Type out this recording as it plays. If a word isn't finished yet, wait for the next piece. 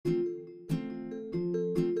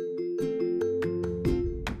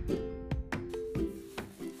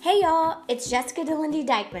Hey y'all, it's Jessica DeLindy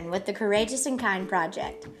Dykeman with the Courageous and Kind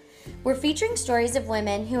Project. We're featuring stories of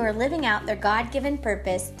women who are living out their God-given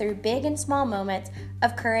purpose through big and small moments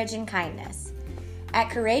of courage and kindness. At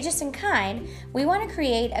Courageous and Kind, we want to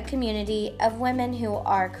create a community of women who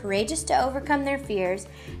are courageous to overcome their fears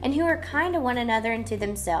and who are kind to one another and to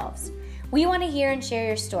themselves. We want to hear and share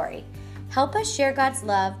your story. Help us share God's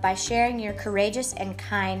love by sharing your courageous and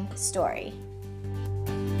kind story.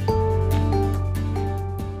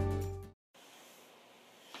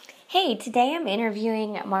 Hey, today I'm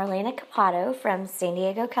interviewing Marlena Capato from San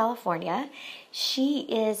Diego, California. She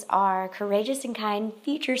is our Courageous and Kind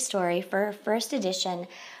feature story for first edition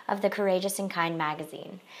of the Courageous and Kind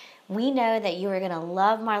magazine. We know that you are going to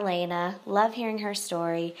love Marlena, love hearing her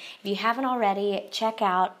story. If you haven't already, check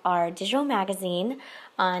out our digital magazine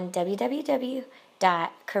on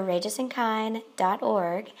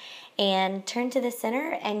www.courageousandkind.org and turn to the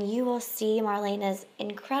center and you will see Marlena's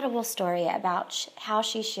incredible story about how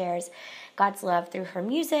she shares God's love through her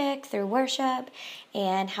music, through worship,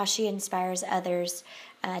 and how she inspires others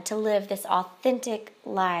to live this authentic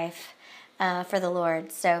life for the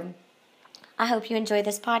Lord. So I hope you enjoy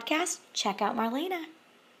this podcast. Check out Marlena.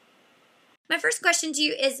 My first question to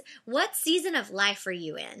you is, what season of life are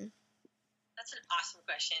you in? That's an awesome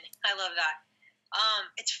question. I love that.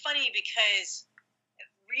 It's funny because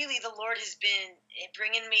really the Lord has been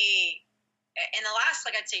bringing me in the last,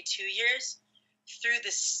 I'd say 2 years through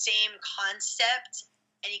the same concept,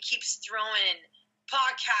 and he keeps throwing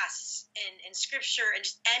podcasts and scripture and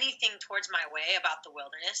just anything towards my way about the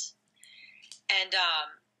wilderness, and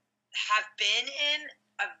have been in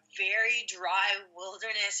a very dry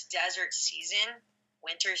wilderness desert season,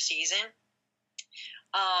 winter season.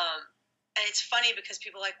 And it's funny because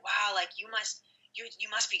people are like, wow, you must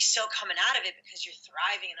be so coming out of it because you're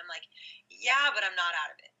thriving. And I'm like, yeah, but I'm not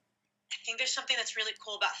out of it. I think there's something that's really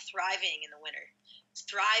cool about thriving in the winter,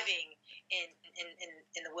 thriving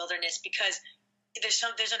in the wilderness, because there's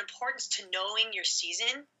an importance to knowing your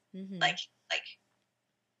season, like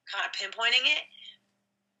kind of pinpointing it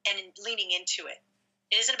and leaning into it.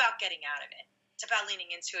 It isn't about getting out of it. It's about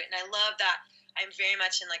leaning into it. And I love that I'm very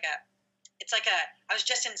much in I was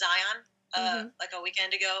just in Zion like a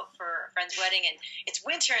weekend ago for a friend's wedding, and it's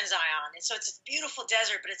winter in Zion, and so it's a beautiful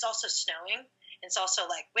desert, but it's also snowing, and it's also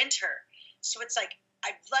winter. So it's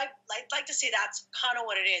I'd like to say that's kind of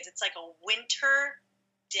what it is. It's like a winter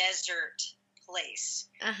desert place,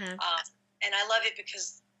 and I love it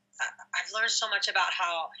because I've learned so much about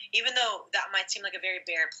how, even though that might seem like a very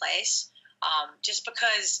bare place, just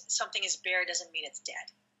because something is bare doesn't mean it's dead.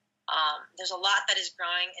 There's a lot that is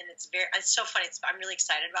growing, and it's so funny. I'm really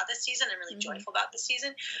excited about this season. I'm really joyful about this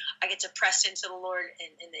season. I get to press into the Lord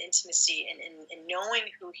in the intimacy and knowing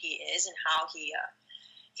who He is and how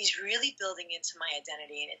He's really building into my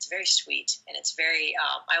identity, and it's very sweet, and it's very.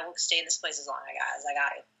 I will stay in this place as long as I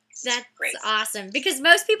got it. That's great. Awesome, because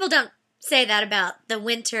most people don't say that about the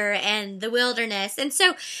winter and the wilderness. And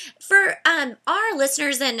so for our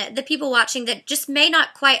listeners and the people watching that just may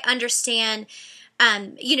not quite understand,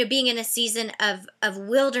 being in a season of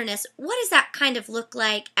wilderness, what does that kind of look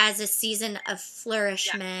like as a season of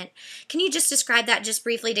flourishment? Yeah. Can you just describe that just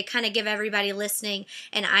briefly to kind of give everybody listening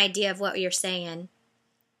an idea of what you're saying?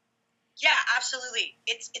 Yeah, absolutely.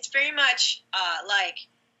 It's very much like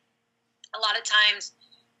a lot of times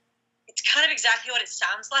it's kind of exactly what it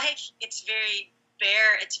sounds like. It's very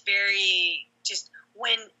bare. It's very just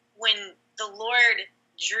when the Lord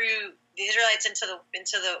drew the Israelites into the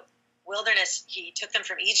wilderness, He took them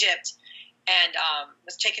from Egypt and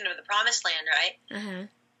was taken to the promised land, right?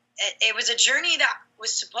 It was a journey that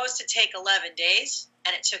was supposed to take 11 days,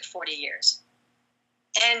 and it took 40 years.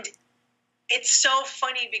 And it's so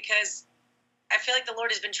funny because I feel like the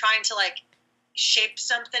Lord has been trying to shape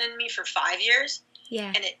something in me for 5 years. Yeah.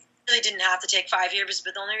 And it really didn't have to take 5 years,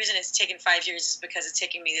 but the only reason it's taken 5 years is because it's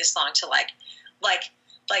taking me this long to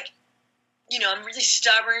I'm really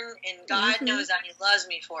stubborn, and God knows that He loves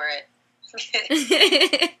me for it.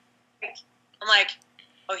 I'm like,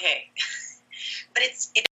 okay. But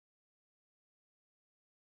it's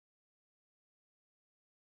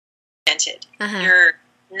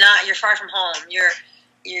you're far from home. You're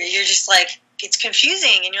just it's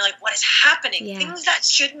confusing, and you're like, what is happening? Yeah. Things that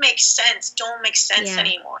should make sense don't make sense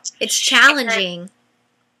anymore. It's challenging.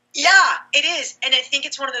 Yeah, it is. And I think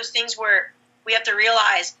it's one of those things where we have to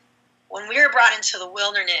realize when we are brought into the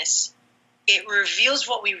wilderness, it reveals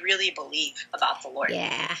what we really believe about the Lord.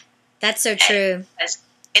 Yeah, that's so true.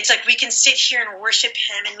 It's like we can sit here and worship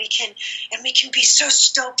Him, and we can be so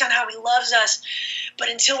stoked on how He loves us, but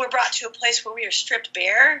until we're brought to a place where we are stripped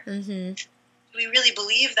bare, do we really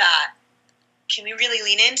believe that? can we really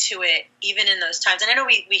lean into it even in those times? And I know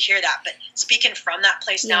we hear that, but speaking from that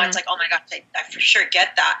place now, it's like, oh my gosh, I for sure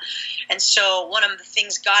get that. And so one of the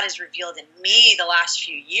things God has revealed in me the last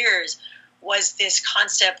few years was this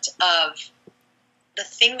concept of the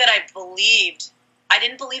thing that I believed. I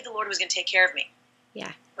didn't believe the Lord was going to take care of me.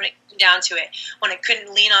 Yeah. When it came down to it, when I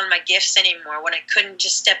couldn't lean on my gifts anymore, when I couldn't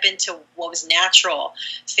just step into what was natural,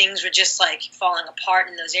 things were just like falling apart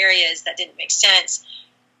in those areas that didn't make sense.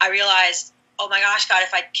 I realized, oh my gosh, God,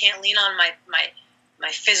 if I can't lean on my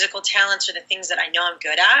physical talents or the things that I know I'm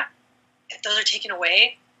good at, if those are taken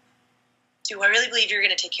away, do I really believe you're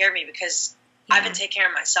going to take care of me? Because I've been taking care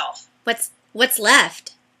of myself. What's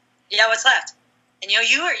left? Yeah, what's left? And you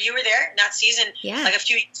were there in that season. Yeah. Like a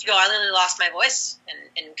few weeks ago, I literally lost my voice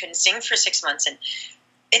and couldn't sing for 6 months. And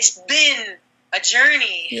it's been a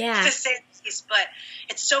journey, to say the least. But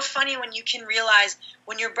it's so funny when you can realize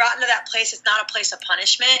when you're brought into that place, it's not a place of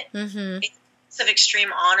punishment. Mm-hmm. It's a place of extreme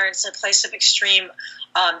honor. It's a place of extreme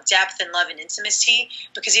depth and love and intimacy.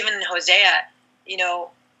 Because even in Hosea,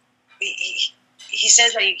 he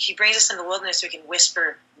says that he brings us in the wilderness so he can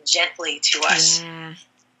whisper gently to us. Yeah.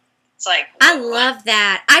 It's like, I love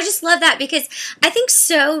that. I just love that because I think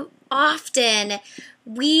so often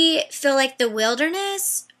we feel like the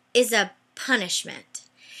wilderness is a punishment.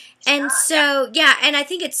 And so, and I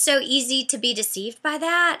think it's so easy to be deceived by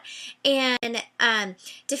that and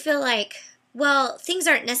to feel like, well, things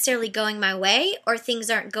aren't necessarily going my way or things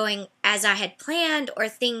aren't going as I had planned or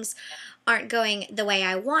things aren't going the way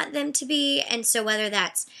I want them to be. And so whether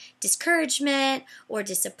that's discouragement or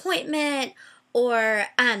disappointment or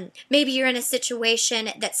maybe you're in a situation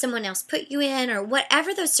that someone else put you in or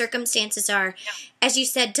whatever those circumstances are, as you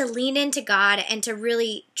said, to lean into God and to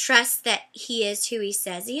really trust that he is who he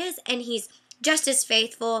says he is and he's just as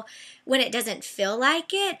faithful when it doesn't feel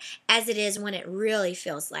like it as it is when it really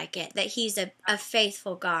feels like it, that he's a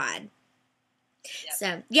faithful God. Yep.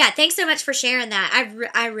 So, thanks so much for sharing that.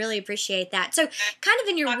 I really appreciate that. So, kind of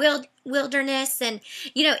in your wilderness and,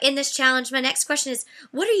 in this challenge, my next question is,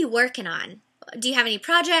 what are you working on? Do you have any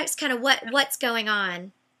projects? Kind of what's going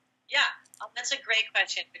on? Yeah, that's a great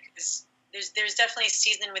question because there's definitely a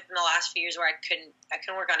season within the last few years where I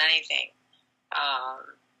couldn't work on anything.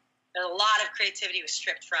 There's a lot of creativity was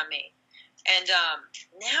stripped from me, and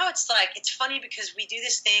now it's funny because we do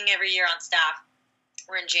this thing every year on staff.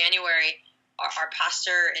 We're in January. Our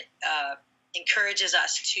pastor encourages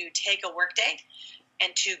us to take a work day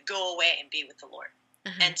and to go away and be with the Lord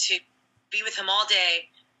and to be with him all day.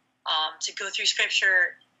 To go through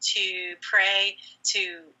scripture, to pray,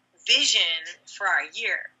 to vision for our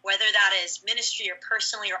year, whether that is ministry or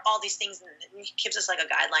personally or all these things. And he gives us like a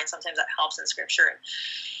guideline sometimes that helps in scripture.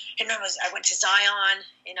 And I went to Zion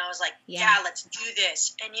and I was like, let's do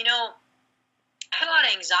this. And, I had a lot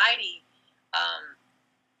of anxiety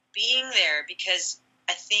being there because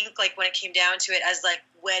I think like when it came down to it as like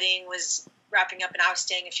wedding was wrapping up and I was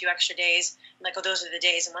staying a few extra days. I'm like, those are the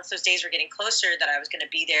days. And once those days were getting closer that I was going to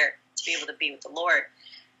be there to be able to be with the Lord,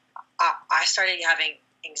 I started having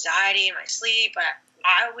anxiety in my sleep.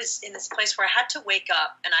 I was in this place where I had to wake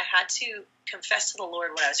up and I had to confess to the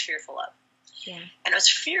Lord what I was fearful of. Yeah. And I was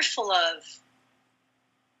fearful of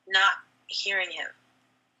not hearing him.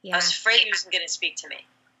 Yeah. I was afraid he wasn't going to speak to me.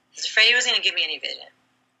 I was afraid he wasn't going to give me any vision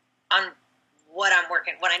on what I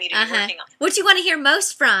need to be working on. What you want to hear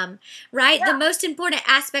most from, right? Yeah. The most important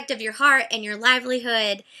aspect of your heart and your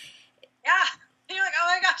livelihood. Yeah. And you're like, oh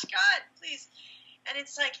my gosh, God, please. And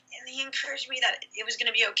it's like, and he encouraged me that it was going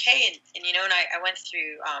to be okay. And I went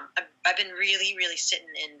through, I've been really, really sitting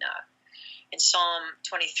in Psalm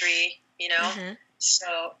 23, So,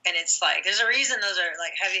 and it's like, there's a reason those are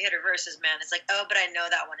like heavy hitter verses, man. It's like, oh, but I know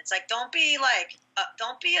that one. It's like, don't be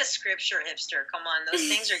a scripture hipster. Come on.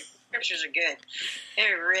 Scriptures are good.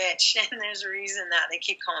 They're rich. And there's a reason that they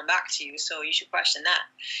keep coming back to you. So you should question that.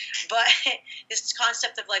 But this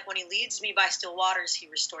concept of like, when he leads me by still waters, he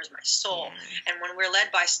restores my soul. Yeah. And when we're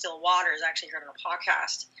led by still waters, I actually heard on a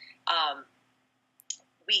podcast,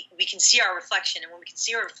 we can see our reflection, and when we can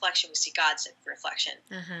see our reflection, we see God's reflection,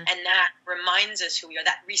 and that reminds us who we are.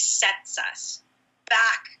 That resets us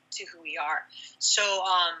back to who we are. So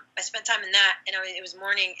I spent time in that, and it was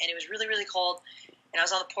morning, and it was really, really cold, and I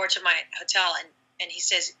was on the porch of my hotel, and he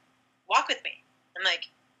says, "Walk with me." I'm like,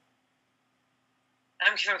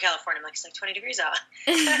 I'm from California. I'm like, it's like 20 degrees out.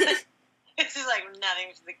 This is like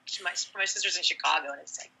nothing. My sister's in Chicago, and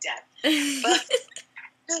it's like death. But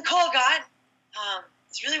it's cold, God.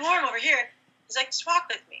 It's really warm over here. He's like, just walk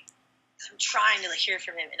with me. I'm trying to hear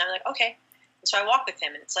from him. And I'm like, okay. And so I walk with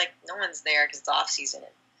him, and it's like no one's there because it's off season. And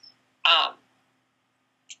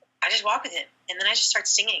I just walk with him, and then I just start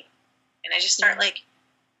singing. And I just start like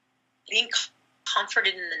being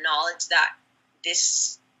comforted in the knowledge that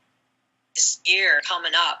this year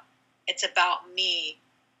coming up, it's about me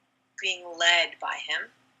being led by him.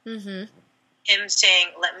 Mm-hmm. Him saying,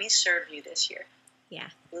 let me serve you this year. Yeah.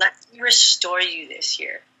 Let me restore you this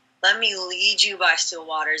year. Let me lead you by still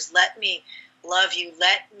waters. Let me love you.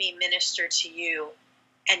 Let me minister to you.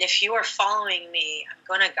 And if you are following me, I'm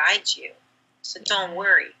going to guide you. So don't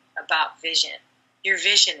worry about vision. Your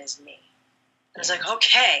vision is me. And I was like,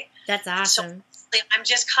 okay. That's awesome. So I'm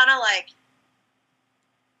just kind of like,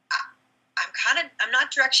 I'm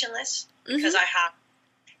not directionless because I have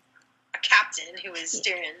a captain who is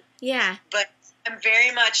steering. Yeah. But I'm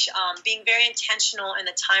very much being very intentional in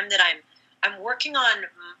the time that I'm working on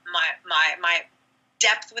my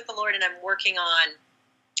depth with the Lord, and I'm working on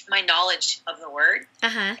my knowledge of the Word.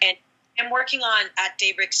 Uh-huh. And I'm working on at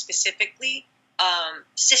Daybreak specifically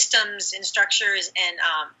systems and structures, and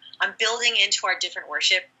I'm building into our different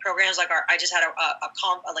worship programs. Like I just had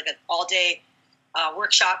an all-day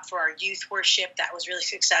workshop for our youth worship that was really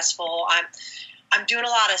successful. I'm doing a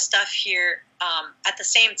lot of stuff here at the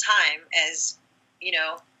same time as,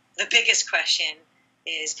 the biggest question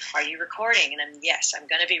is, are you recording? And I'm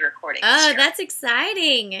going to be recording. Oh, that's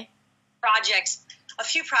exciting. A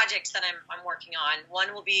few projects that I'm working on.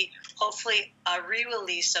 One will be hopefully a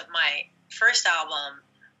re-release of my first album,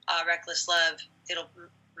 Reckless Love. It'll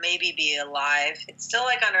maybe be alive. It's still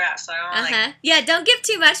like under wraps, so I don't Yeah, don't give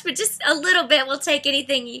too much, but just a little bit. We'll take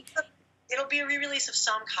anything. It'll be a re-release of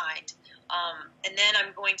some kind. And then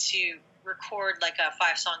I'm going to record like a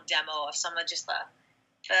 5-song demo of some of just the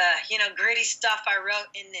gritty stuff I wrote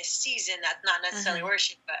in this season. That's not necessarily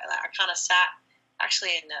worship, but I kind of sat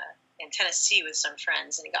actually in Tennessee with some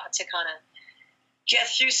friends and got to kind of get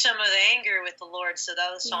through some of the anger with the Lord. So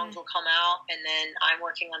those songs will come out, and then I'm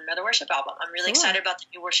working on another worship album. I'm really excited about the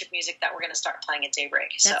new worship music that we're going to start playing at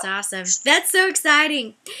Daybreak. That's awesome. That's so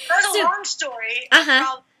exciting. That's a long story.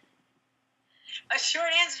 A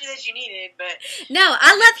short answer that you needed, but no,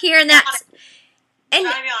 I love hearing that. And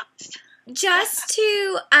I'll be honest. Just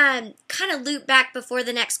to kind of loop back before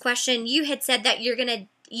the next question, you had said that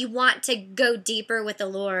you want to go deeper with the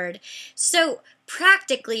Lord. So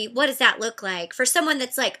practically, what does that look like for someone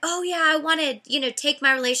that's like, oh yeah, I want to, take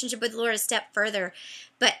my relationship with the Lord a step further,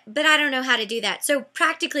 but I don't know how to do that. So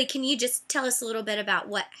practically, can you just tell us a little bit about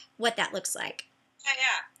what that looks like?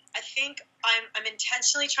 Yeah. I think I'm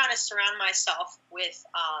intentionally trying to surround myself with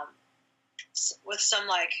some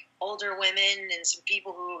like older women and some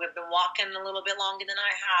people who have been walking a little bit longer than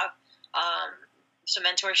I have, some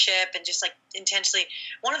mentorship, and just like intentionally.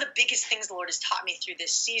 One of the biggest things the Lord has taught me through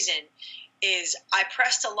this season is I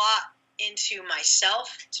pressed a lot into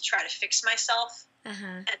myself to try to fix myself,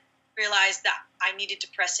 and realized that I needed to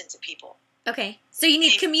press into people. Okay, so you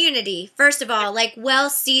need community first of all, like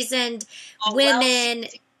well-seasoned women,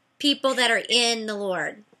 people that are in the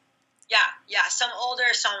Lord. Yeah, some older,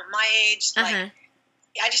 some my age. Like,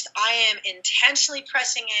 I am intentionally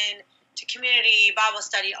pressing in to community, Bible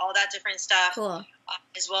study, all that different stuff. Cool.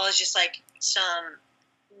 As well as just like some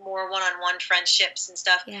more one-on-one friendships and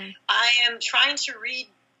stuff. Yeah. I am trying to read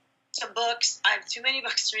some books. I have too many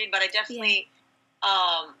books to read, but I definitely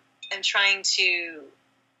am trying to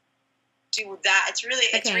do that. It's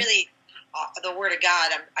really the Word of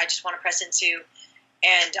God. I just want to press into,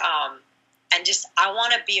 and just I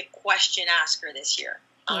want to be a question asker this year.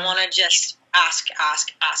 I want to just ask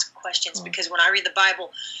questions, because when I read the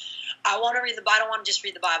Bible, I want to read the Bible. I don't want to just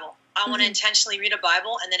read the Bible. I want to intentionally read a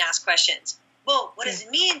Bible and then ask questions. Well, what does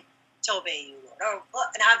it mean to obey you, Lord?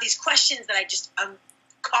 And I have these questions that I just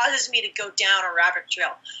causes me to go down a rabbit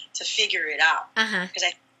trail to figure it out. Because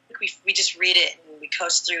I think we just read it and we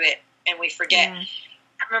coast through it and we forget. I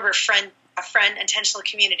remember a friend, intentional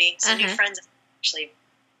community, some new friends, actually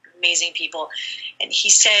amazing people, and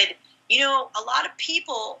he said, a lot of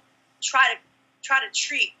people try to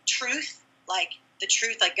treat truth, like the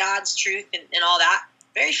truth, like God's truth and all that,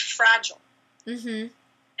 very fragile.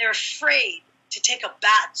 They're afraid to take a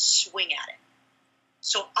bat and swing at it.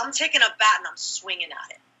 So I'm taking a bat and I'm swinging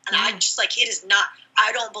at it. And I just it is not,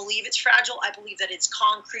 I don't believe it's fragile. I believe that it's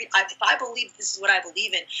concrete. If I believe this is what I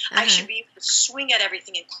believe in, I should be able to swing at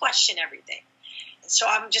everything and question everything. And so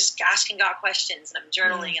I'm just asking God questions, and I'm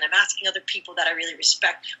journaling, and I'm asking other people that I really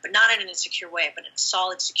respect, but not in an insecure way, but in a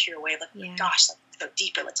solid, secure way. Like, gosh, let's go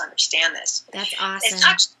deeper. Let's understand this. That's awesome. It's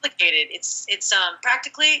not complicated. It's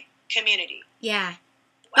practically community. Yeah.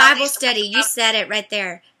 Bible study. You said it right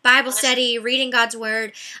there. Bible study, reading God's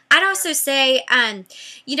Word. I'd also say,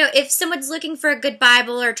 if someone's looking for a good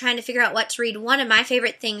Bible or trying to figure out what to read, one of my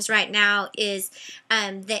favorite things right now is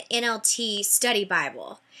the NLT Study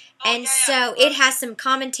Bible. Oh, And yeah, so yeah. it has some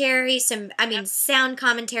commentary, sound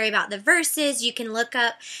commentary about the verses. You can look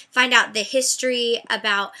up, find out the history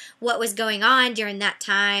about what was going on during that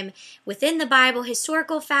time within the Bible,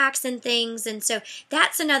 historical facts and things. And so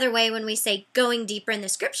that's another way when we say going deeper in the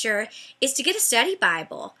scripture is to get a study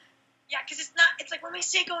Bible. Yeah, because it's like when we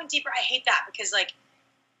say going deeper, I hate that because, like,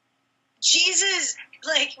 Jesus,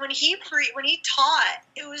 like, when he taught,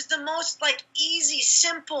 it was the most, like, easy,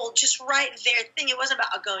 simple, just right there thing. It wasn't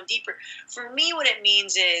about going deeper. For me, what it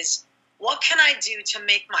means is, what can I do to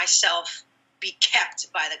make myself be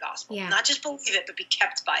kept by the gospel? Yeah. Not just believe it, but be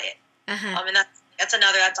kept by it. Uh-huh. And that's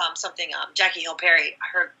something Jackie Hill Perry, I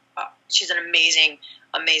heard, she's an amazing,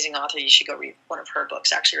 amazing author. You should go read one of her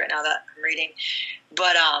books, actually, right now that I'm reading.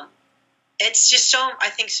 But it's just I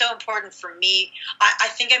think so important for me. I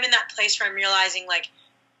think I'm in that place where I'm realizing, like,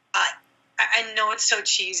 I know it's so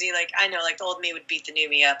cheesy. Like, I know, like, the old me would beat the new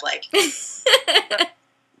me up. Like, it's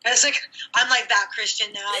like, I'm like that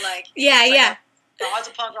Christian now. Like, yeah, like, yeah. I was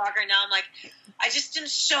a punk rocker. Now I'm like, I just am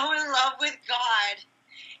so in love with God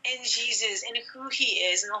and Jesus and who he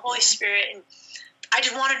is and the Holy Spirit. And I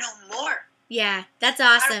just want to know more. Yeah, that's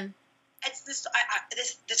awesome. It's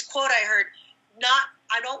this quote I heard,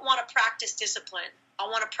 I don't want to practice discipline. I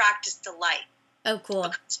want to practice delight. Oh,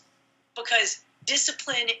 cool. Because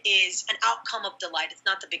discipline is an outcome of delight. It's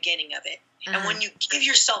not the beginning of it. Uh-huh. And when you give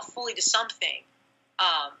yourself fully to something,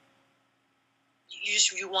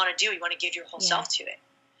 you want to you want to give your whole self to it.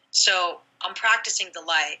 So I'm practicing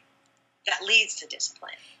delight that leads to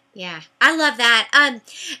discipline. Yeah, I love that.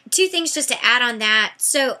 Two things just to add on that.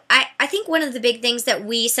 So I think one of the big things that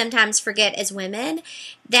we sometimes forget as women,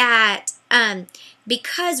 that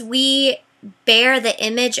because we bear the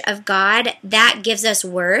image of God, that gives us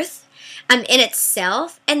worth in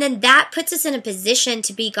itself. And then that puts us in a position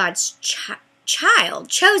to be God's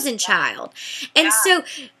chosen child. And so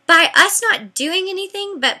by us not doing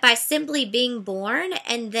anything, but by simply being born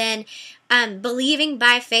and then believing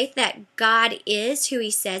by faith that God is who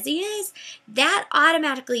he says he is, that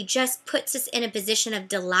automatically just puts us in a position of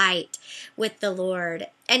delight with the Lord.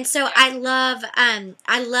 And so I love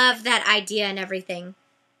that idea and everything.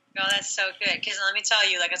 No, that's so good. Because let me tell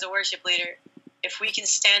you, like, as a worship leader, if we can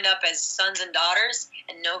stand up as sons and daughters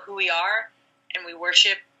and know who we are, and we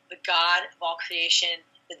worship the God of all creation,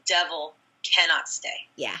 the devil cannot stay.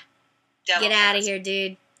 Yeah. Devil Get out of here,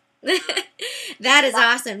 dude. That is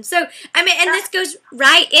awesome. So, and this goes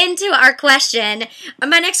right into our question.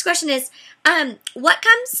 My next question is, what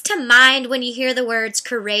comes to mind when you hear the words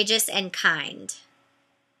courageous and kind?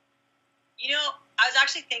 You know, I was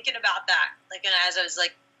actually thinking about that, like, and as I was,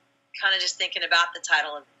 like, kind of just thinking about the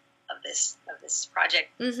title of this project.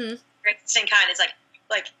 Mm-hmm. Courageous and kind. It's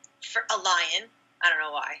like for a lion. I don't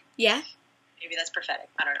know why. Yeah. Maybe that's prophetic.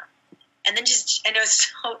 I don't know. And then I know,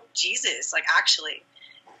 so Jesus, like, actually,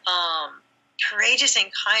 courageous and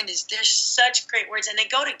kind there's such great words, and they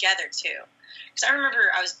go together too. Because I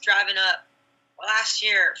remember I was driving up last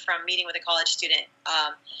year from meeting with a college student,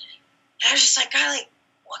 and I was just like, God, like,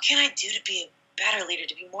 what can I do to be a better leader,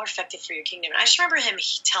 to be more effective for your kingdom? And I just remember him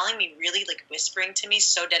telling me, really, like, whispering to me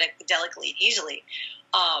so delicately and easily,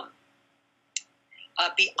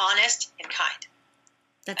 be honest and kind.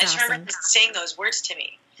 That's I just awesome. remember saying those words to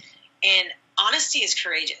me. And honesty is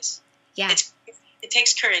courageous. Yeah. It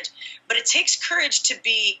takes courage, but it takes courage to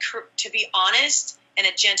be honest in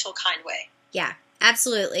a gentle, kind way. Yeah,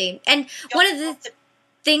 absolutely. And one of the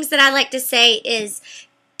things that I like to say is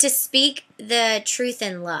to speak the truth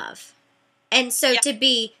in love. And so to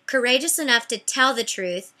be courageous enough to tell the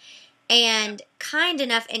truth and kind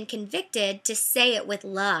enough and convicted to say it with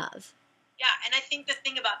love. Yeah, and I think the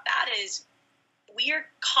thing about that is we are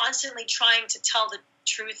constantly trying to tell the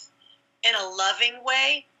truth in a loving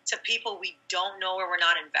way to people we don't know or we're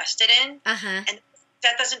not invested in. Uh-huh. And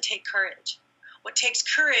that doesn't take courage. What takes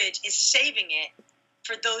courage is saving it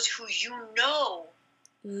for those who you know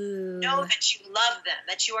that you love them,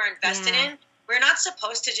 that you are invested in. We're not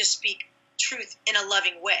supposed to just speak truth in a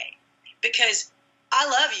loving way, because I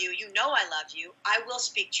love you, you know I love you, I will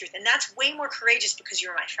speak truth. And that's way more courageous because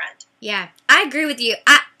you're my friend. Yeah, I agree with you.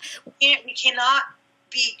 We cannot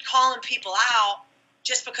be calling people out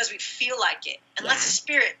just because we feel like it. Unless the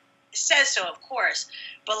Spirit says so, of course.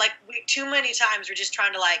 But, like, too many times we're just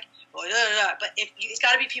trying to, like, but it's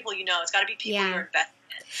got to be people you know. It's got to be people you're invested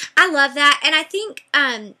in. I love that. And I think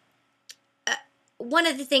one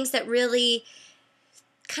of the things that really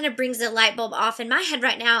kind of brings a light bulb off in my head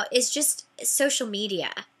right now is just social media.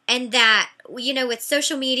 And that, you know, with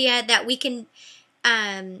social media, that we can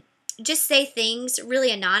just say things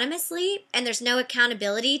really anonymously, and there's no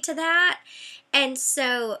accountability to that. And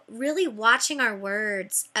so really watching our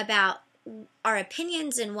words about our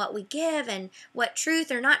opinions and what we give and what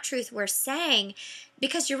truth or not truth we're saying,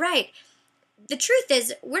 because you're right. The truth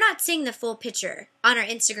is, we're not seeing the full picture on our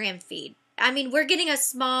Instagram feed. I mean, we're getting a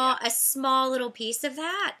small little piece of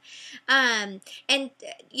that. And,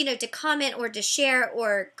 to comment or to share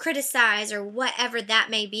or criticize or whatever that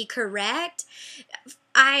may be correct,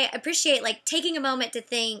 I appreciate, like, taking a moment to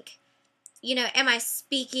think, am I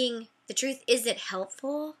speaking the truth? Is it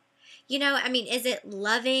helpful? I mean, is it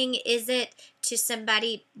loving? Is it to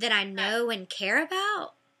somebody that I know and care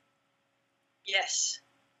about? Yes.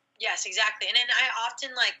 Yes, exactly. And then I often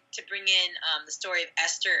like to bring in the story of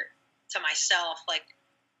Esther to myself, like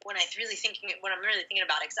when I'm really thinking about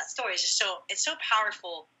it, because that story is just it's so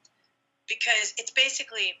powerful, because it's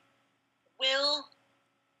basically, will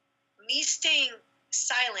me staying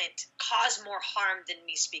silent cause more harm than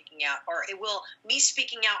me speaking out, or will me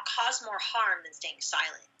speaking out cause more harm than staying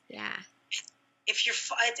silent? Yeah. If you're,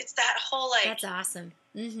 it's that whole, like, that's awesome.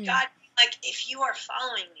 Mm-hmm. God, like, if you are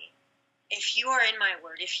following me, if you are in my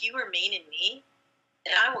word, if you remain in me,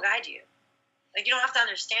 then I will guide you. Like, you don't have to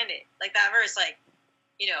understand it. Like, that verse, like,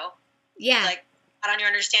 yeah, like, not on your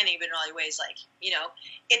understanding, but in all your ways, like,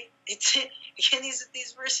 it's again, these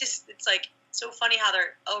verses, it's like so funny how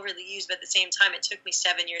they're overly used, but at the same time, it took me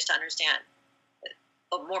 7 years to understand, but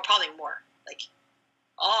probably more, like,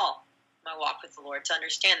 all my walk with the Lord to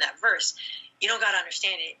understand that verse. You don't got to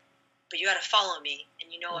understand it, but you got to follow me, and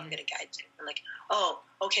I'm going to guide you. I'm like, oh,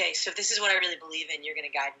 okay, so if this is what I really believe in, you're going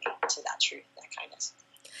to guide me to that truth, that kindness.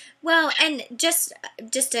 Well, and just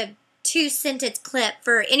a 2-sentence clip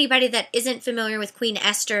for anybody that isn't familiar with Queen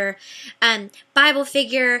Esther, Bible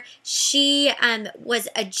figure. She was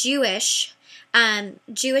a Jewish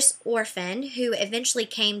orphan who eventually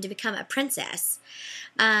came to become a princess,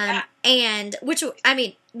 and which, I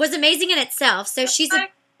mean, was amazing in itself. So she's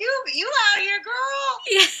you out here, girl.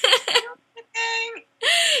 Yeah.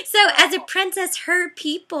 So as a princess, her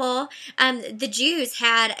people, the Jews,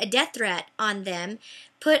 had a death threat on them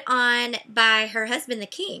put on by her husband, the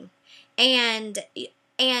king. And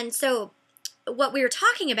so what we were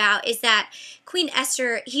talking about is that Queen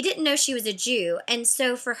Esther, he didn't know she was a Jew. And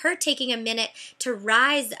so for her taking a minute to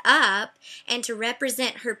rise up and to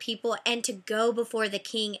represent her people and to go before the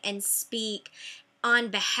king and speak on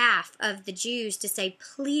behalf of the Jews to say,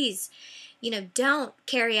 please, don't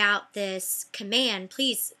carry out this command.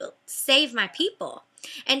 Please save my people.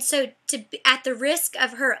 And so at the risk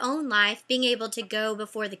of her own life, being able to go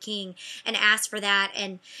before the king and ask for that.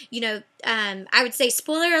 And, I would say,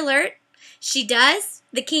 spoiler alert, she does.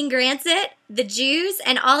 The king grants it. The Jews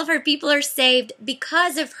and all of her people are saved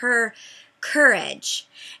because of her courage.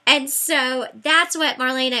 And so that's what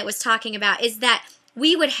Marlena was talking about, is that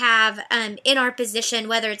we would have in our position,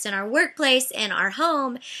 whether it's in our workplace, in our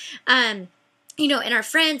home, in our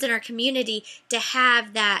friends, in our community, to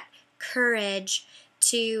have that courage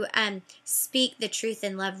to speak the truth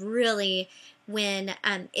in love, really, when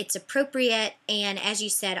it's appropriate. And as you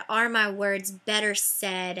said, are my words better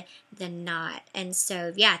said than not? And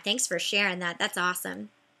so, yeah, thanks for sharing that. That's awesome.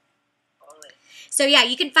 So, yeah,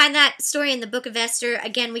 you can find that story in the Book of Esther.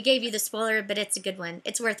 Again, we gave you the spoiler, but it's a good one.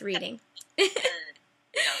 It's worth reading.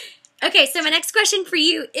 Okay, so my next question for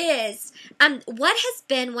you is, what has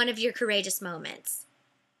been one of your courageous moments?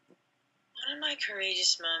 One of my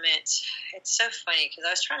courageous moments. It's so funny because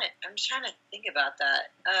I'm trying to think about that.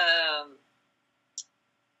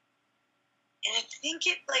 And I think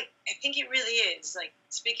it really is like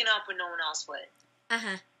speaking up when no one else would.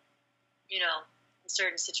 Uh-huh. In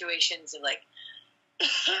certain situations of like,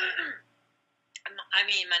 I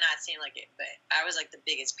mean, it might not seem like it, but I was like the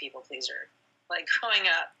biggest people pleaser, like growing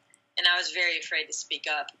up, and I was very afraid to speak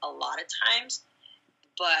up a lot of times.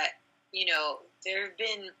 But there have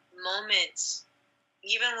been moments,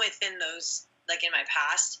 even within those, like in my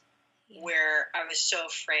past, where I was so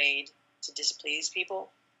afraid to displease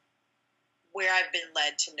people, where I've been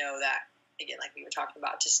led to know that, again, like we were talking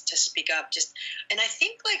about, just to speak up. And I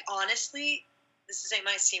think, like, honestly, it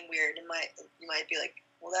might seem weird. You might be like,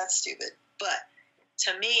 well, that's stupid. But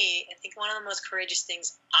to me, I think one of the most courageous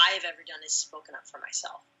things I've ever done is spoken up for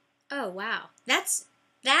myself. Oh, wow.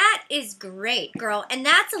 That is great, girl. And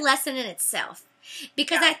that's a lesson in itself.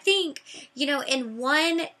 Because I think, in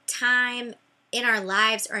one time in our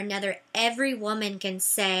lives or another, every woman can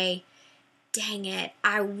say, dang it,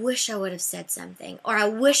 I wish I would have said something. Or I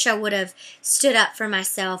wish I would have stood up for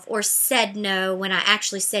myself or said no when I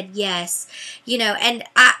actually said yes. And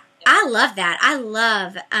I love that. I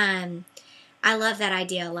love that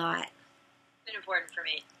idea a lot. been important for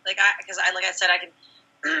me. Like I said, I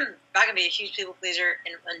can be a huge people pleaser,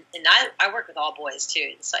 and I work with all boys too.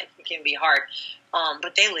 It's like it can be hard,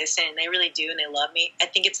 but they listen, they really do, and they love me. I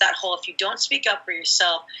think it's that whole, if you don't speak up for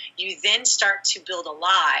yourself, you then start to build a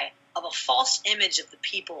lie of a false image of the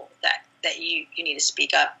people that you need to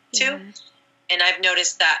speak up to. Mm-hmm. And I've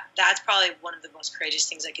noticed that that's probably one of the most courageous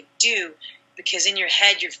things I could do, because in your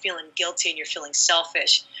head you're feeling guilty and you're feeling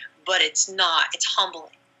selfish, but it's not. It's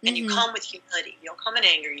humbling. And you come with humility. You don't come in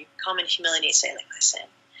anger. You come in humility and say, like, listen,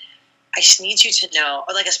 I just need you to know,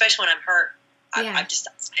 or like, especially when I'm hurt,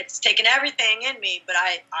 it's taken everything in me, but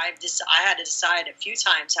I had to decide a few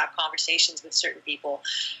times to have conversations with certain people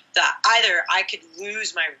that either I could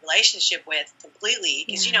lose my relationship with completely,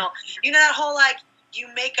 because you know that whole, like, you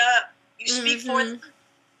make up, you speak for them,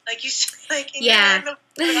 like in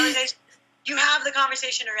the conversation, you have the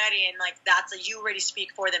conversation already, and like you already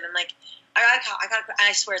speak for them, and like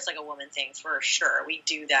I swear it's like a woman thing for sure. We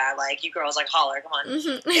do that, like, you girls, like, holler, come on.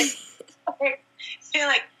 You're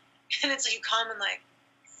like, and it's like you come and like,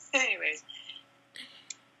 anyways,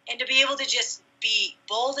 and to be able to just be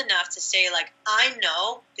bold enough to say, like, I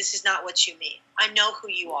know this is not what you mean. I know who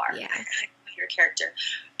you are. Yeah. I know your character,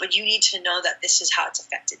 but you need to know that this is how it's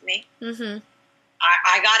affected me. Mm-hmm.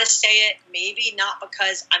 I gotta say it, maybe not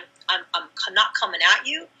because I'm not coming at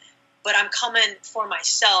you, but I'm coming for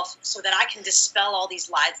myself so that I can dispel all these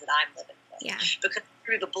lies that I'm living with. Yeah. Because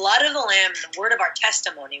through the blood of the Lamb and the word of our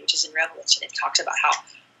testimony, which is in Revelation, it talks about how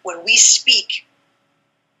when we speak,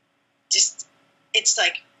 it's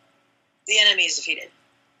like the enemy is defeated.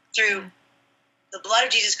 Through the blood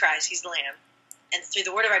of Jesus Christ, he's the Lamb, and through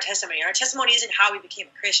the word of our testimony. And our testimony isn't how we became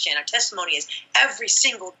a Christian. Our testimony is every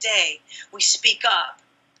single day we speak up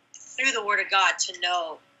through the word of God to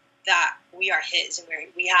know that we are his and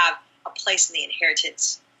we have a place in the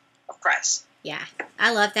inheritance of Christ. Yeah,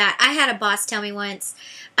 I love that. I had a boss tell me once,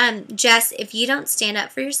 Jess, if you don't stand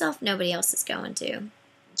up for yourself, nobody else is going to.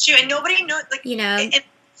 True, and nobody knows, like, you know. And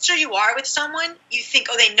sure you are with someone, you think,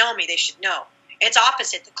 oh, they know me, they should know. It's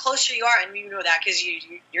opposite. The closer you are, and you know that because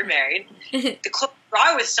you're married, the closer you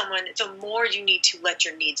are with someone, the more you need to let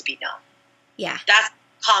your needs be known. Yeah. That's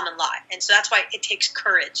common lie. And so that's why it takes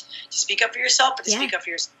courage to speak up for yourself, but to speak up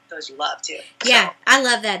for those you love too. Yeah, so. I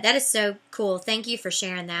love that. That is so cool. Thank you for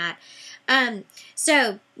sharing that.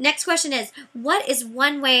 So next question is, what is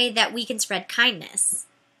one way that we can spread kindness?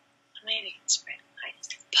 Maybe we can spread kindness.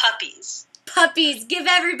 Puppies. Puppies. Give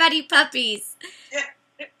everybody puppies. Yeah.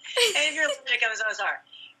 And if you're allergic, I'm so sorry.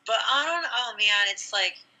 But oh man, it's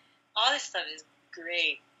like, all this stuff is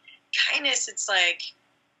great. Kindness, it's like,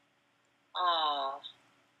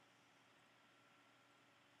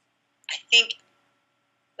 I think,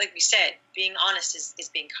 like we said, being honest is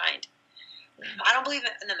being kind. I don't believe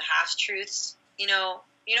in them half-truths. You know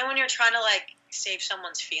when you're trying to, like, save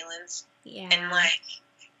someone's feelings? Yeah. And, like,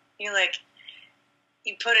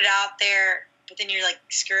 you put it out there, but then you're, like,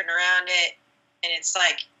 skirting around it, and it's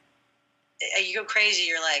like, you go crazy.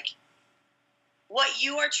 You're like, what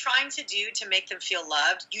you are trying to do to make them feel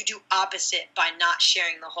loved, you do opposite by not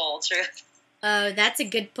sharing the whole truth. Oh, that's a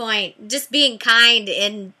good point. Just being kind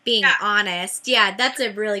and being honest. Yeah, that's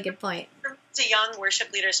a really good point. As a young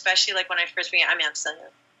worship leader, especially, like, when I first began, I mean, I'm still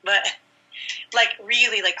young, but, like,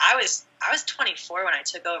 really, like, I was 24 when I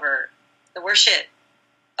took over the worship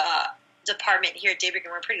department here at Daybreak,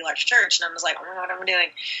 and we're a pretty large church, and I was like, oh my God, what am I doing?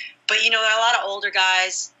 But, there are a lot of older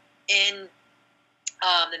guys in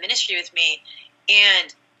the ministry with me,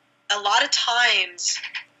 and a lot of times,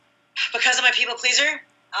 because I'm a people pleaser,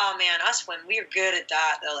 oh man, us women, we are good at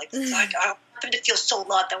that. They're like, I want them to feel so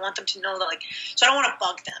loved. I want them to know that, like, so I don't want to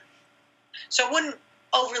bug them. So I wouldn't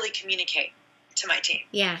overly communicate to my team.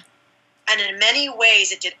 Yeah. And in many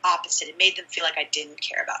ways, it did opposite. It made them feel like I didn't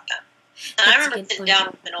care about them. And I remember sitting down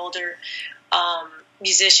with an older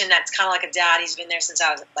musician that's kind of like a dad. He's been there since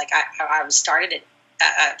I was, like, I was started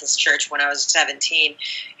at this church when I was 17.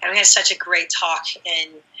 And we had such a great talk.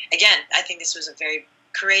 And again, I think this was a very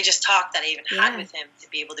courageous talk that I even had with him, to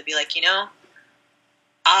be able to be like,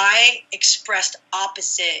 I expressed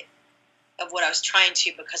opposite of what I was trying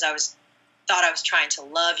to, because I thought I was trying to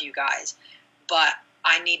love you guys, but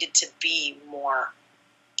I needed to be more,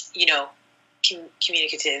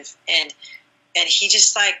 communicative. And he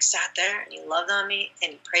just, like, sat there and he loved on me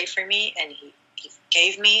and he prayed for me and he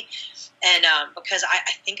forgave me. And because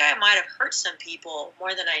I think I might have hurt some people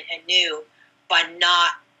more than I knew by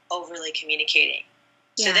not overly communicating.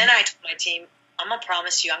 Yeah. So then I told my team, I'm going to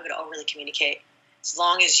promise you I'm going to overly communicate as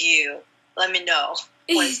long as you let me know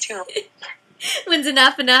when's too much. When's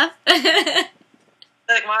enough? They're like,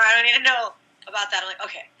 Mara, I don't need to know about that. I'm like,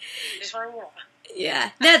 okay, just want to know.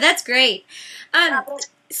 Yeah. No, that's great. So Kind of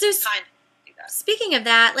do that. speaking of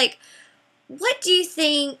that, like, what do you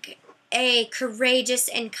think a courageous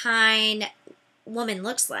and kind woman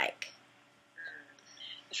looks like?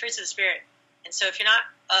 The fruits of the Spirit. And so if you're not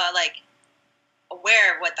like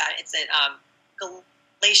aware of what that it's in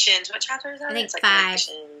Galatians, what chapter is that? I think it's like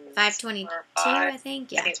 5:22. I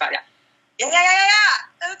think. Yeah. I think it's 5. Yeah.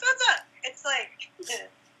 That's what's up. It's like,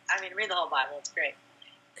 I mean, read the whole Bible. It's great.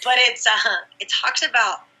 But it talks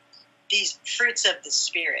about these fruits of the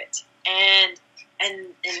Spirit, and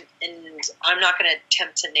I'm not going to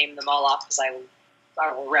attempt to name them all off because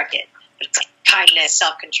I will wreck it. But it's like kindness,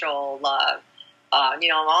 self-control, love. You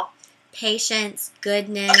know them all? Patience,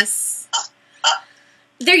 goodness.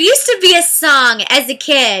 There used to be a song as a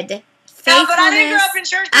kid. Yeah, but I didn't grow up in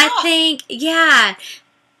church at all. I think, yeah.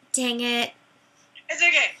 Dang it. It's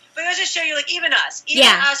okay. But let's just show you, like, even us,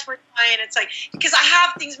 we're trying. It's like, because I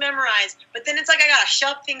have things memorized, but then it's like I gotta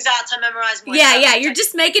shove things out to memorize more. Yeah, stuff. yeah. It's You're like,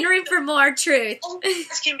 just making room for more truth.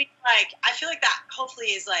 this can be like, I feel like that hopefully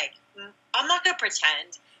is like, I'm not gonna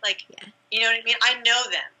pretend. Like, you know what I mean? I know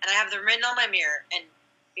them, and I have them written on my mirror, and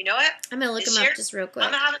you know what? I'm gonna look them up just real quick.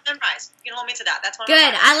 I'm gonna have it memorized. You can hold me to that. That's what Good.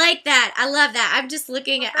 I'm I like that. I love that. I'm just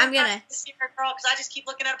looking at. I'm gonna. Girl, because I just keep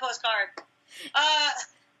looking at a postcard.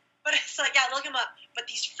 But it's like, yeah, look them up. But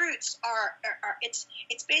these fruits are it's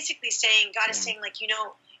basically saying, God is saying, like, you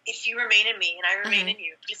know, if you remain in me and I remain in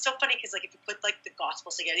you. But it's so funny because, like, if you put, like, the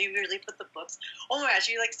Gospels together, you really put the books. Oh my gosh,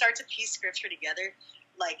 you, like, start to piece Scripture together.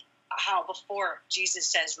 Like, how before Jesus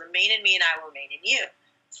says, remain in me and I will remain in you.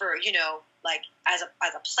 For, you know, like, as a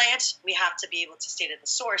plant, we have to be able to stay to the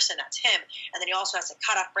source, and that's him. And then he also has to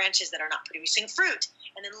cut off branches that are not producing fruit.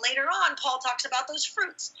 And then later on, Paul talks about those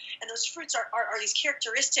fruits. And those fruits are these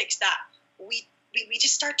characteristics that we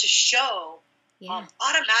just start to show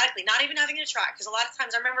automatically, not even having to try. Because a lot of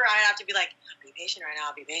times I remember I'd have to be like, be patient right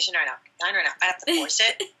now, be patient right now, be kind right now. I have to force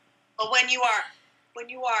it. But when you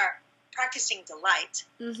are practicing delight,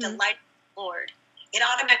 delight in the Lord, it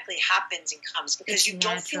automatically happens and comes because you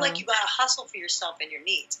don't feel like you got to hustle for yourself and your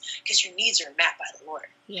needs because your needs are met by the Lord.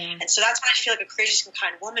 Yeah. And so that's when I feel like a courageous and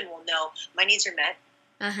kind woman will know my needs are met.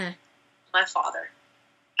 My Father.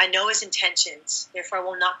 I know his intentions. Therefore, I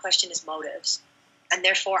will not question his motives. And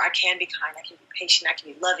therefore, I can be kind. I can be patient. I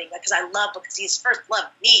can be loving because I love because he has first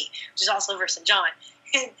loved me, which is also a verse in John.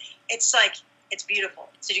 And it's like, it's beautiful.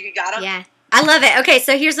 So you got them? Yeah. I love it. Okay,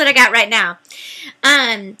 so here's what I got right now.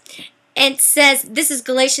 It says, this is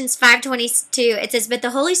Galatians 5:22. It says, but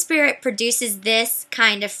the Holy Spirit produces this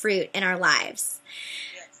kind of fruit in our lives.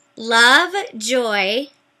 Yes. Love, joy,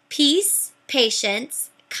 peace, patience,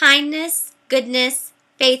 kindness, goodness,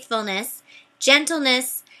 faithfulness,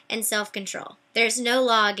 gentleness, and self-control. There's no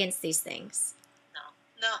law against these things.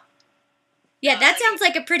 No. Yeah, that sounds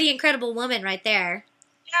like a pretty incredible woman right there.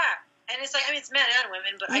 Yeah, and it's like, I mean, it's men and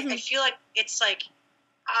women, but I feel like it's like,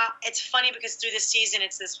 it's funny because through this season,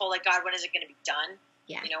 it's this whole, like, God, when is it going to be done?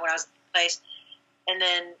 Yeah. You know, when I was in the place. And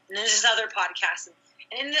then this is other podcasts. And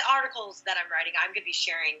in the articles that I'm writing, I'm going to be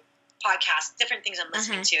sharing podcasts, different things I'm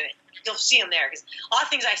listening to. You'll see them there because a lot of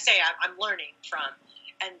things I say I'm learning from.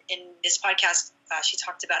 And in this podcast, she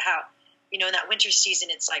talked about how, you know, in that winter season,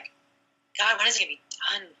 it's like, God, when is it going to be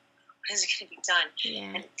done? When is it going to be done?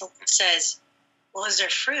 Yeah. And the Lord says, well, is there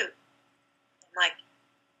fruit? I'm like,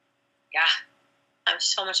 yeah. I'm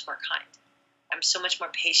so much more kind. I'm so much more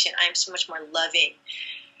patient. I am so much more loving.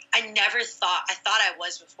 I thought I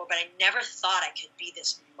was before, but I never thought I could be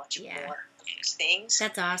this much more of these things.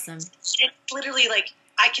 That's awesome. It's literally like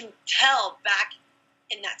I can tell back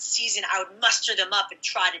in that season I would muster them up and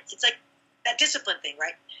try to. It's like that discipline thing,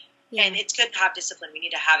 right? Yeah. And it's good to have discipline. We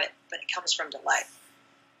need to have it, but it comes from delight.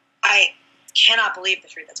 I cannot believe the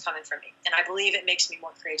fruit that's coming from me, and I believe it makes me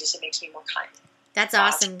more courageous. It makes me more kind. That's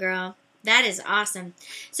awesome, girl. That is awesome.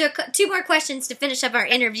 So 2 more questions to finish up our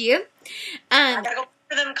interview. I gotta go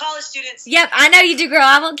for them college students. Yep, I know you do, girl.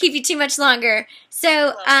 I won't keep you too much longer.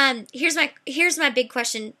 So here's my big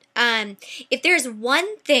question. If there's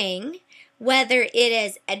one thing, whether it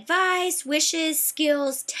is advice, wishes,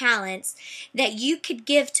 skills, talents, that you could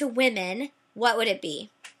give to women, what would it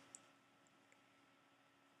be?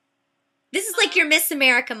 This is like your Miss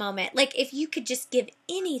America moment. Like, if you could just give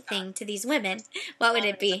anything to these women, what would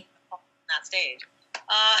it be? That stage.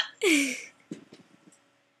 I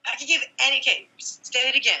could give okay, say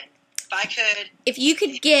it again. If I could. If you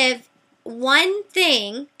could give one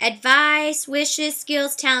thing, advice, wishes,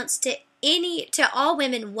 skills, talents to all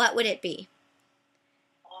women, what would it be?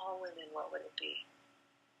 All women, what would it be?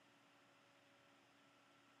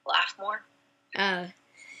 Laugh more. Oh.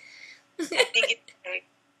 I think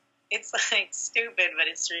it's like stupid, but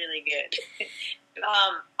it's really good.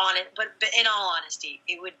 on it, but in all honesty,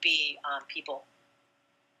 it would be people.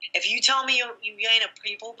 If you tell me you ain't a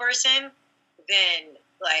people person, then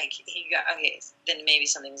like then maybe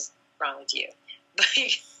something's wrong with you. But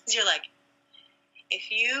you're like,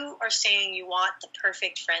 if you are saying you want the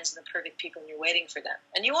perfect friends and the perfect people and you're waiting for them,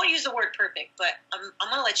 and you won't use the word perfect, but I'm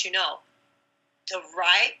going to let you know, the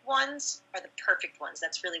right ones are the perfect ones.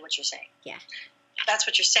 That's really what you're saying. Yeah. That's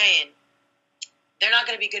what you're saying. They're not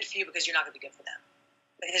going to be good for you because you're not going to be good for them.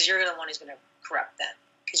 Because you're the one who's going to corrupt them.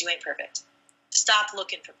 Because you ain't perfect. Stop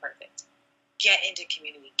looking for perfect. Get into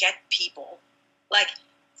community. Get people. Like,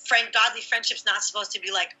 godly friendship's not supposed to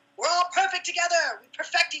be like, we're all perfect together. We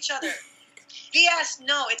perfect each other. BS,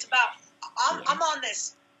 no. It's about, I'm on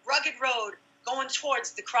this rugged road going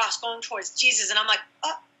towards the cross, going towards Jesus. And I'm like,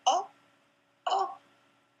 oh,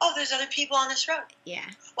 there's other people on this road. Yeah.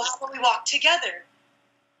 Well, how about we walk together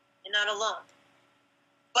and not alone?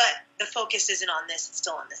 But the focus isn't on this, it's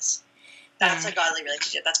still on this. That's a godly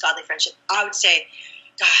relationship. That's godly friendship. I would say,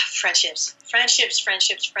 friendships.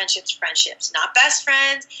 Not best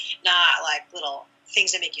friends, not like little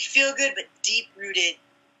things that make you feel good, but deep-rooted,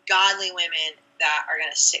 godly women that are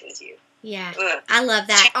going to sit with you. Yeah. Ugh. I love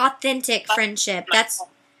that. Authentic friendship. That's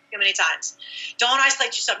too many times. Don't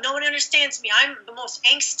isolate yourself. No one understands me. I'm the most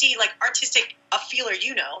angsty, like artistic feeler.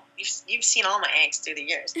 You know, you've seen all my angst through the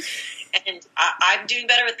years, and I'm doing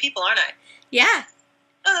better with people, aren't I? Yeah.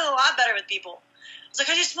 Oh, I'm better with people. I was like,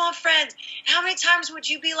 I just want friends. And how many times would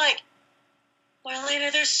you be like, well,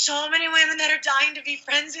 Elena, there's so many women that are dying to be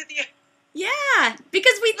friends with you. Yeah,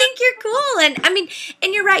 because we think you're cool,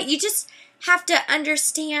 and you're right. You just have to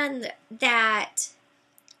understand that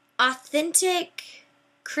authentic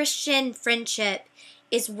Christian friendship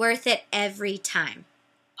is worth it every time.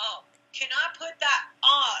 Oh, can I put that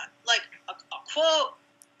on, like a quote?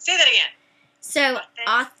 Say that again. So,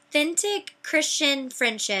 authentic Christian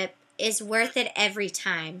friendship is worth it every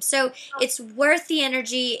time. So, it's worth the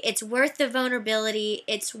energy, it's worth the vulnerability,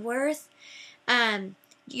 it's worth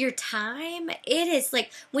your time. It is like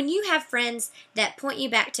when you have friends that point you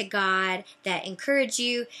back to God, that encourage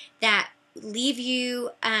you, that leave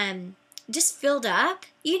you just filled up,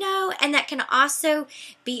 and that can also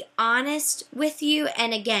be honest with you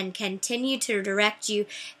and again continue to direct you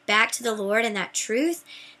back to the Lord and that truth.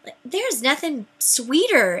 There's nothing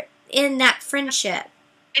sweeter in that friendship.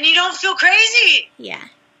 And you don't feel crazy. Yeah.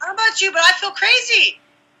 I don't know about you, but I feel crazy.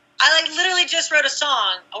 I literally just wrote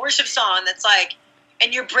a worship song that's like,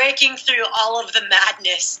 and you're breaking through all of the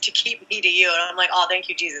madness to keep me to you. And I'm like, oh, thank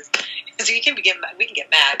you, Jesus. Because we can get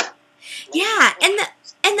mad. Yeah, and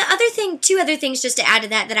the other thing, two other things just to add to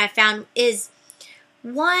that I found is,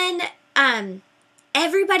 one,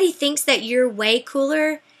 everybody thinks that you're way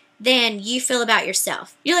cooler than you feel about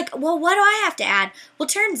yourself. You're like, well, what do I have to add? Well,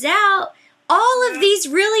 turns out all of these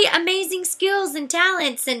really amazing skills and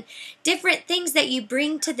talents and different things that you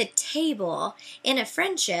bring to the table in a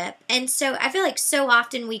friendship. And so I feel like so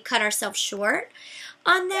often we cut ourselves short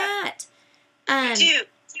on that. We do.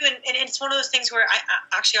 And it's one of those things where I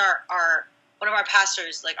actually one of our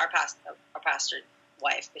pastors, like our pastor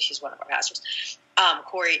wife, but she's one of our pastors,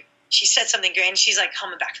 Corey, she said something great, and she's like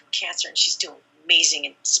coming back from cancer, and she's doing amazing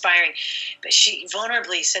and inspiring. But she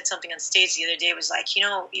vulnerably said something on stage the other day. It was like,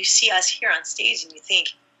 you see us here on stage, and you think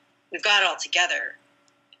we've got it all together.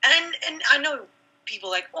 And I know people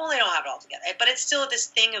like, well, they don't have it all together, but it's still this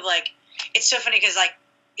thing of like, it's so funny because like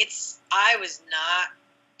I was not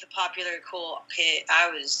the popular cool kid. I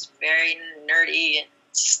was very nerdy and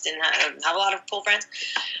just didn't have a lot of cool friends.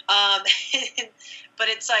 But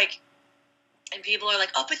it's like, and people are like,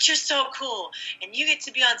 oh, but you're so cool, and you get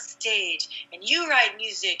to be on stage, and you write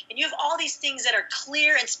music, and you have all these things that are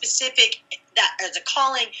clear and specific, that is a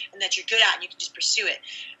calling, and that you're good at, and you can just pursue it.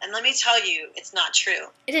 And let me tell you, it's not true.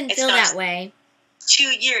 It didn't feel that way. 2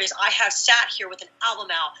 years, I have sat here with an album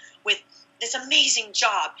out, with this amazing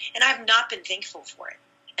job, and I've not been thankful for it.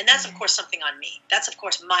 And that's, of course, something on me. That's, of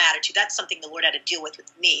course, my attitude. That's something the Lord had to deal with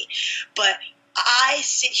me. But I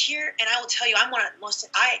sit here, and I will tell you, I'm one of the most,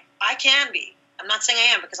 I can be. I'm not saying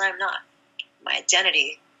I am, because I am not. My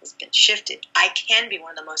identity has been shifted. I can be one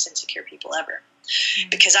of the most insecure people ever. Mm-hmm.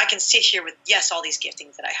 Because I can sit here with, yes, all these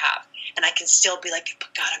giftings that I have, and I can still be like,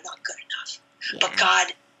 but God, I'm not good enough. Yeah. But God,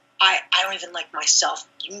 I don't even like myself.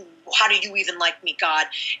 How do you even like me, God?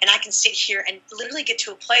 And I can sit here and literally get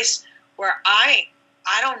to a place where I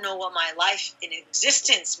don't know what my life in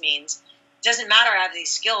existence means. It doesn't matter I have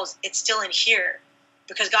these skills. It's still in here,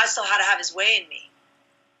 because God still had to have his way in me.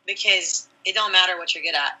 Because it don't matter what you're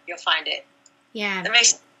good at. You'll find it. Yeah.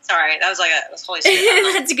 Sorry, that was like a Holy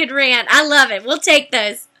Spirit. That's a good rant. I love it. We'll take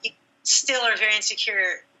those. You still are very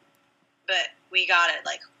insecure, but we got it.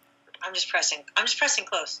 Like, I'm just pressing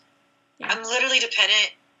close. Yeah. I'm literally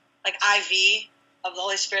dependent, like IV of the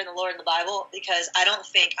Holy Spirit and the Lord in the Bible, because I don't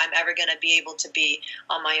think I'm ever going to be able to be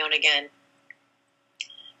on my own again.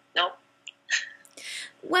 Nope.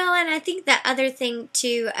 Well, and I think the other thing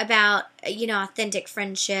too about, authentic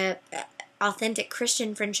friendship, authentic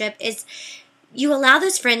Christian friendship, is you allow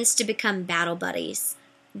those friends to become battle buddies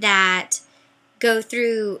that go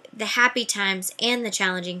through the happy times and the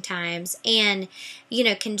challenging times, and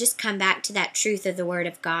can just come back to that truth of the Word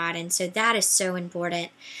of God. And so that is so important.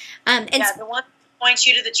 And the one who points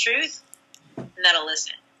you to the truth, and that'll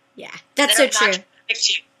listen. Yeah, that's so true.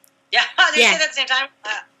 Yeah, they say that at the same time.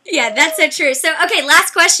 Yeah, that's so true. So, okay,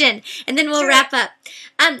 last question, and then we'll wrap up.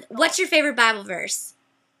 What's your favorite Bible verse?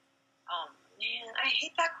 Oh, man, I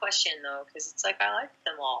hate that question, though, because it's like I like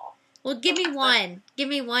them all. Well, give me one. Give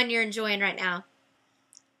me one you're enjoying right now.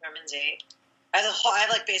 Romans 8. I have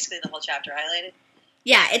like basically the whole chapter highlighted.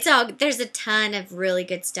 Yeah, there's a ton of really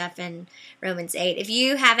good stuff in Romans 8. If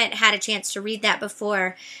you haven't had a chance to read that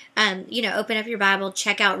before, open up your Bible,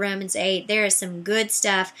 check out Romans 8. There is some good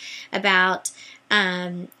stuff about,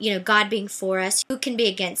 God being for us, who can be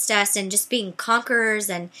against us, and just being conquerors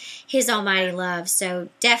and His almighty love. So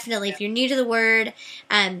definitely, if you're new to the Word,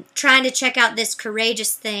 trying to check out this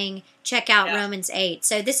courageous thing, check out Romans 8.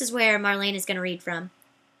 So this is where Marlene is going to read from.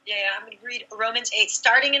 Yeah, I'm going to read Romans 8,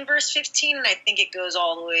 starting in verse 15, and I think it goes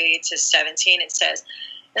all the way to 17. It says,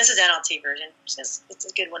 this is NLT version. It's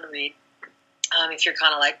a good one to read if you're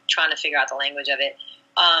kind of like trying to figure out the language of it.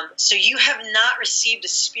 So you have not received a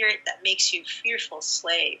spirit that makes you fearful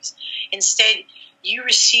slaves. Instead, you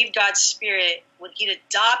received God's Spirit when He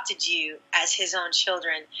adopted you as His own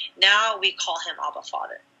children. Now we call Him Abba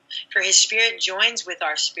Father. For His Spirit joins with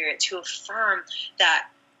our spirit to affirm that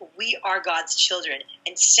we are God's children.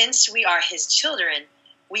 And since we are His children,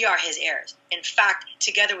 we are His heirs. In fact,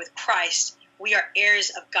 together with Christ, we are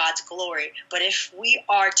heirs of God's glory. But if we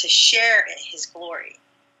are to share His glory,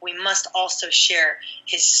 we must also share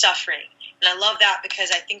His suffering. And I love that, because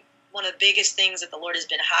I think one of the biggest things that the Lord has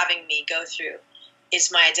been having me go through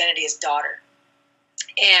is my identity as daughter.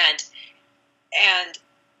 And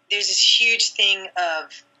there's this huge thing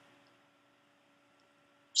of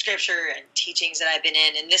scripture and teachings that I've been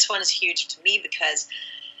in, and this one is huge to me because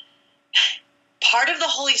part of the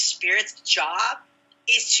Holy Spirit's job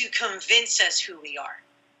is to convince us who we are.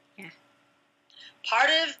 Yeah. Part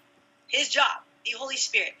of His job, the Holy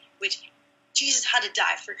Spirit, which Jesus had to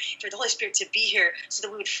die for the Holy Spirit to be here so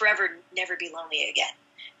that we would forever never be lonely again,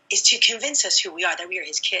 is to convince us who we are, that we are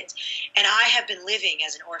His kids. And I have been living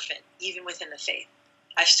as an orphan, even within the faith.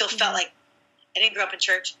 I've still felt like I didn't grow up in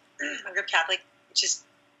church. I grew up Catholic, which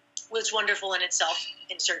was wonderful in itself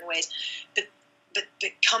in certain ways. But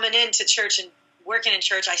coming into church and working in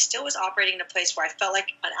church, I still was operating in a place where I felt like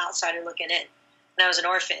an outsider looking in. And I was an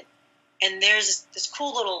orphan. And there's this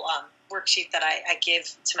cool little worksheet that I give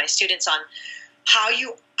to my students on how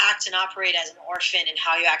you act and operate as an orphan and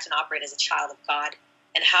how you act and operate as a child of God.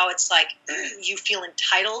 And how it's like you feel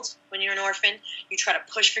entitled when you're an orphan. You try to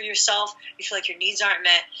push for yourself. You feel like your needs aren't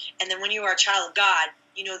met. And then when you are a child of God,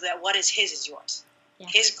 you know that what is His is yours. Yeah.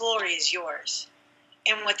 His glory is yours.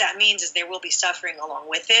 And what that means is there will be suffering along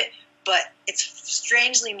with it, but it's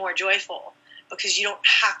strangely more joyful because you don't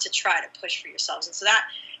have to try to push for yourselves. And so that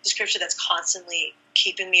is scripture that's constantly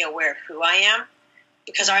keeping me aware of who I am,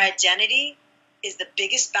 because our identity is the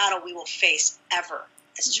biggest battle we will face ever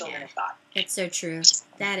as children of God. That's so true.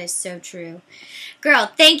 That is so true. Girl,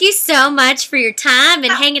 thank you so much for your time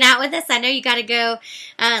and hanging out with us. I know you got to go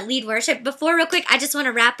lead worship. Before, real quick, I just want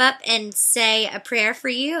to wrap up and say a prayer for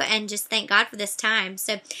you and just thank God for this time.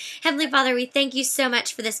 So, Heavenly Father, we thank you so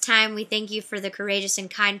much for this time. We thank you for the Courageous and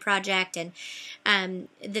Kind Project and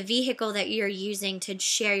the vehicle that you're using to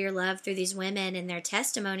share your love through these women and their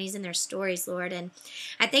testimonies and their stories, Lord. And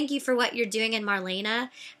I thank you for what you're doing in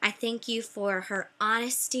Marlena. I thank you for her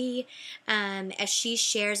honesty as she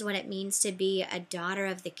shares what it means to be a daughter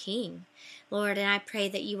of the King, Lord. And I pray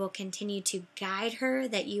that you will continue to guide her,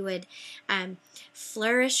 that you would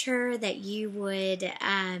flourish her, that you would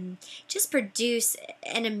just produce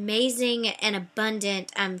an amazing and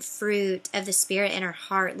abundant fruit of the Spirit in her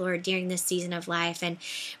heart, Lord, during this season of life. And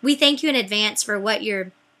we thank you in advance for what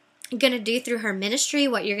you're going to do through her ministry,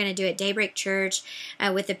 what you're going to do at Daybreak Church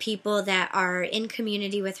with the people that are in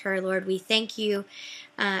community with her, Lord. We thank you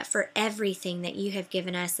for everything that you have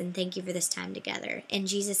given us, and thank you for this time together. In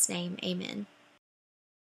Jesus' name, amen.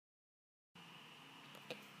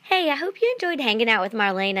 Hey, I hope you enjoyed hanging out with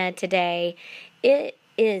Marlena today. It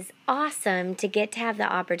is awesome to get to have the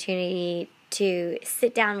opportunity to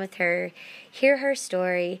sit down with her, hear her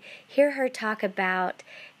story, hear her talk about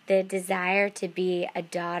the desire to be a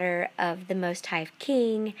daughter of the Most High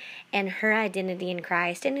King and her identity in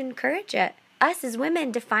Christ, and encourage us as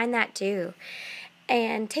women to find that too.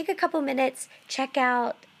 And take a couple minutes, check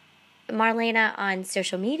out Marlena on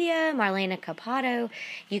social media, Marlena Capato.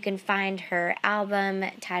 You can find her album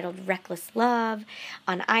titled Reckless Love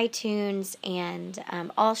on iTunes and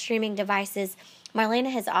all streaming devices.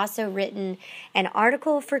 Marlena has also written an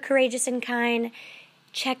article for Courageous and Kind.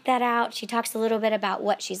 Check that out. She talks a little bit about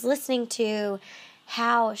what she's listening to,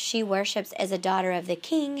 how she worships as a daughter of the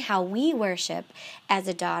King, how we worship as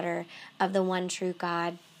a daughter of the one true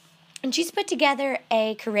God. And she's put together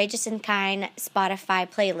a Courageous and Kind Spotify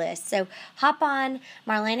playlist. So hop on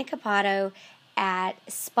Marlena Capato at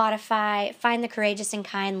Spotify, find the Courageous and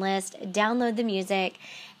Kind list, download the music,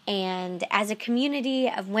 and as a community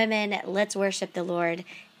of women, let's worship the Lord.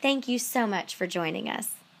 Thank you so much for joining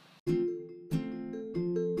us.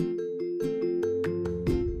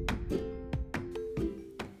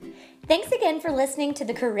 Thanks again for listening to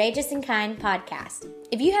the Courageous and Kind podcast.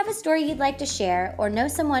 If you have a story you'd like to share or know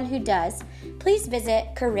someone who does, please visit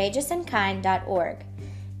courageousandkind.org.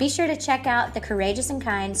 Be sure to check out the Courageous and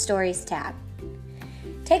Kind Stories tab.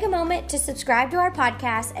 Take a moment to subscribe to our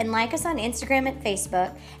podcast and like us on Instagram and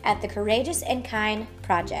Facebook at the Courageous and Kind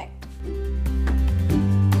Project.